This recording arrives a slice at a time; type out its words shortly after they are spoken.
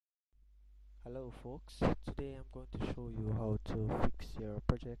Hello folks, today I'm going to show you how to fix your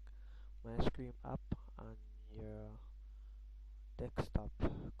Project MyScream app on your desktop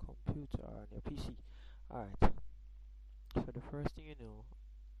computer or on your PC. Alright, so the first thing you know,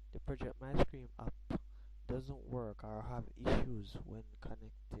 the Project MyScream app doesn't work or have issues when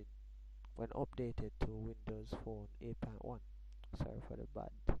updated to Windows Phone 8.1. Sorry for the bad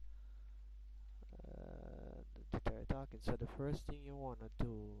talking. So the first thing you want to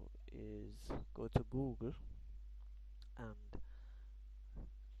do is go to Google and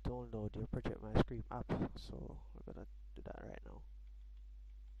download your Project MyScream app. So we're gonna do that right now.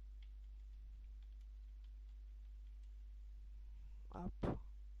 App.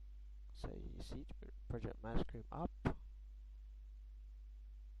 So you see Project MyScream app.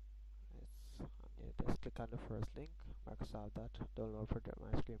 Just click on the first link, Microsoft download Project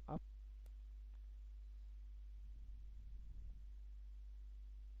MyScream app.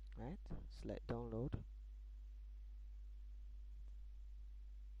 Right. Select download.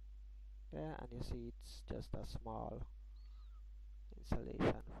 There, and you see it's just a small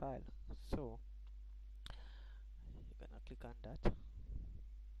installation file. So you're gonna click on that.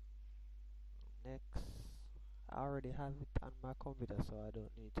 Next, I already have it on my computer, so I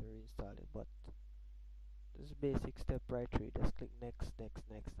don't need to reinstall it. But this is basic step right through. Just click next, next,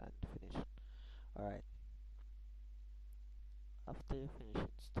 next, and finish. Alright. After you finish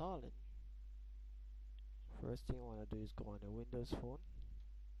installing, first thing you want to do is go on your Windows Phone.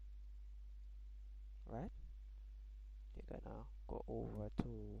 Right? You're gonna go over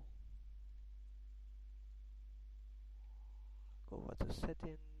to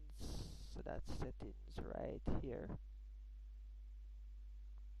settings. So that's settings right here.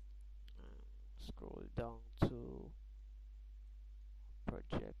 Scroll down to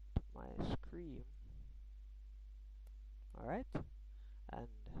Project MyScream. Alright, and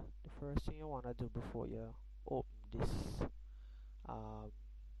the first thing you want to do before you open this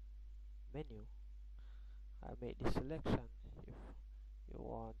menu, I make this selection. If you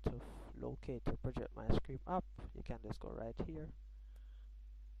want to locate your Project MyScream app, you can just go right here.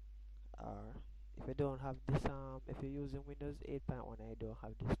 Or if you don't have this, if you're using Windows 8.1, I don't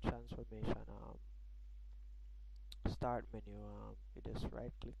have this transformation start menu. You just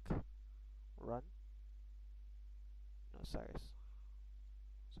right click, run. No, sorry.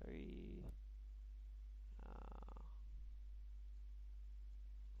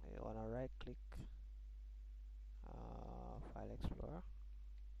 You wanna right click, File Explorer,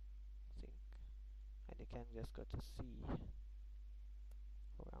 I think, and you can just go to C,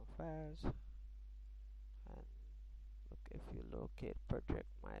 Program Files, and look. If you locate Project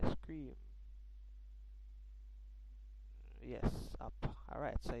MyScream, yes, up.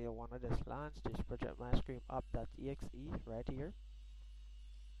 Alright, so you wanna just launch this Project MyScream app.exe right here.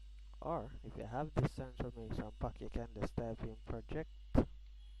 Or if you have this transformation pack, you can just type in Project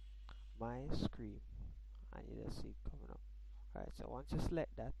MyScream and you just see it coming up. Alright, so once you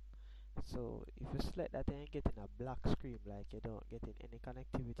select that, so if you select that and you're getting a black screen, like you don't getting any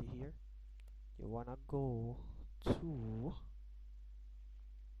connectivity here, you wanna go to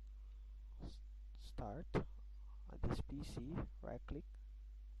Start on this PC, right click,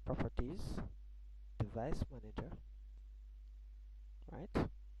 Properties, Device Manager, right?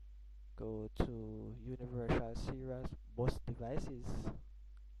 Go to Universal Serial Bus Devices,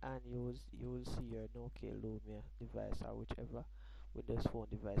 and you will see your Nokia Lumia device or whichever Windows Phone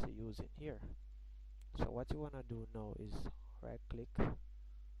device you're using here. So what you want to do now is right click,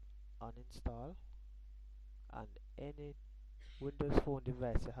 uninstall, and any Windows Phone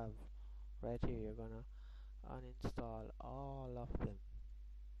device you have right here, you're gonna uninstall all of them.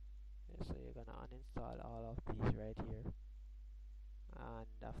 So you're gonna uninstall all of these right here, and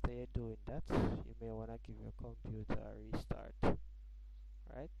after you're doing that, you may want to give your computer a restart,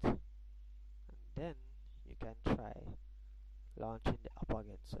 right? And then you can try launching the app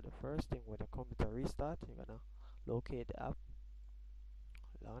again. So the first thing, with the computer restart, you're gonna locate the app,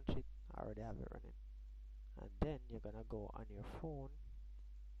 launch it. I already have it running, and then you're gonna go on your phone,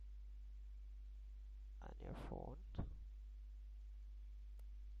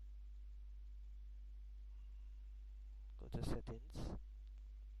 go to settings,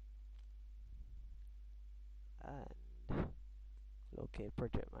 and locate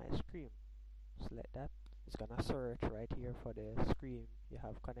Project MyScream. Select that. It's gonna search right here for the screen you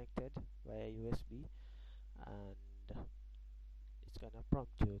have connected via USB, and it's gonna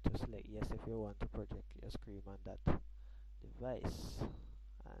prompt you to select yes if you want to project your screen on that device.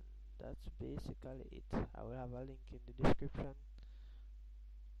 And that's basically it. I will have a link in the description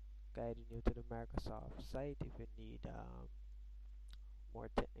guiding you to the Microsoft site if you need more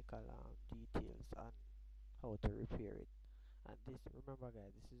technical details. how to repair it. And this, remember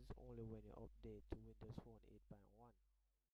guys, this is only when you update to